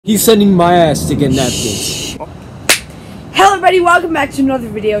He's sending my ass to get napkins. Hello everybody, welcome back to another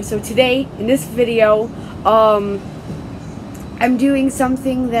video. So today, in this video, I'm doing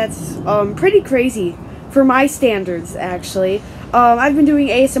something that's pretty crazy for my standards, actually. I've been doing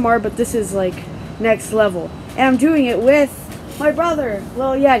ASMR, but this is like next level. And I'm doing it with my brother,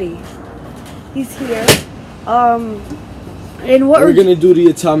 Lil Yeti. He's here. And what we're gonna do the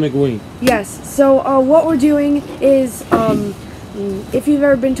atomic wing. Yes, so what we're doing is if you've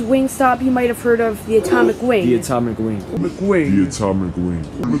ever been to Wingstop, you might have heard of the atomic wing. The atomic wing. The atomic wing. The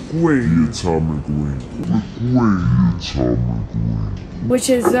atomic wing. The atomic wing. Which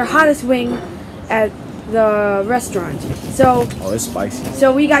is their hottest wing at the restaurant. So it's spicy.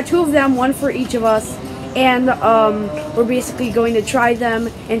 So we got two of them, one for each of us, and we're basically going to try them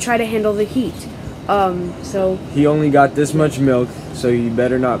and try to handle the heat. So he only got this much milk, so you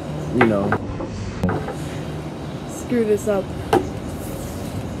better not, you know, screw this up.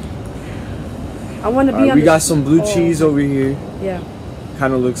 I want to be on. We got some blue cheese over here. Yeah.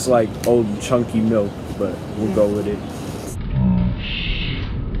 Kind of looks like old chunky milk, but we'll go with it.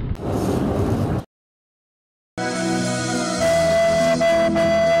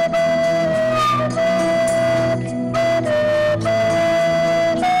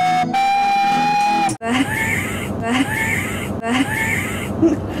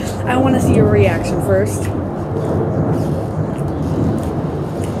 I want to see your reaction first.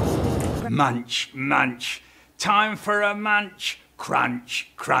 Munch, munch. Time for a munch.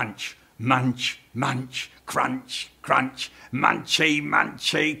 Crunch, crunch. Munch, munch. Crunch, crunch. Munchy,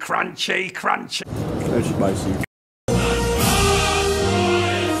 munchy. Crunchy, crunchy. That's spicy.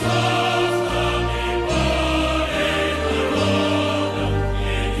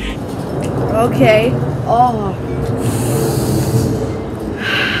 Okay. Oh.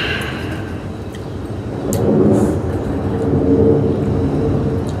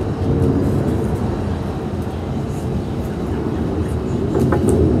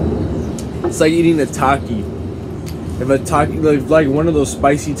 It's like eating a Taki. If a Taki, like one of those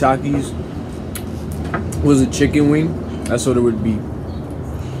spicy Takis was a chicken wing, that's what it would be.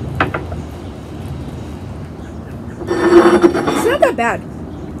 It's not that bad.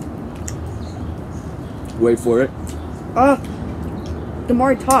 Wait for it. The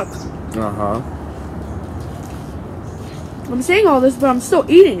more I talk. Uh-huh. I'm saying all this, but I'm still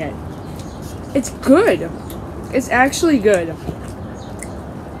eating it. It's good. It's actually good.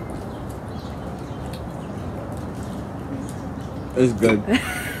 It's good.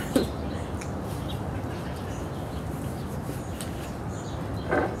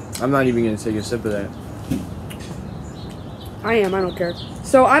 I'm not even gonna take a sip of that. I am, I don't care.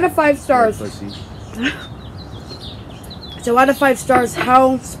 So out of 5 stars. So out of 5 stars,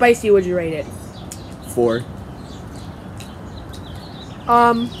 how spicy would you rate it? 4.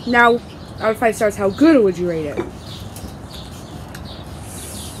 Now, out of 5 stars, how good would you rate it?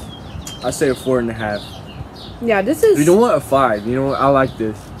 I say a 4.5. Yeah, this is... You don't want a 5. You know what? I like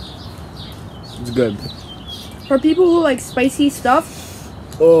this. It's good. For people who like spicy stuff.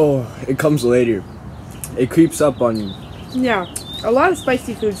 Oh, it comes later. It creeps up on you. Yeah, a lot of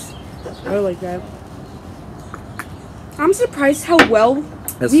spicy foods are like that. I'm surprised how well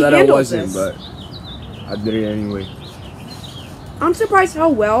I we said I handled wasn't, this. but I did it anyway. I'm surprised how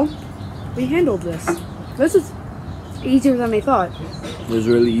well we handled this. This is easier than I thought. It was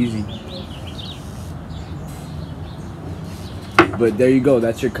really easy. But there you go.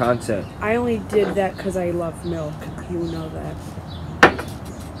 That's your content. I only did that because I love milk. You know that.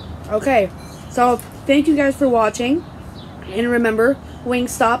 Okay, so thank you guys for watching. And remember,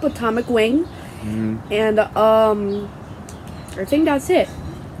 Wingstop, Atomic Wing. And, I think that's it.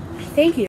 Thank you.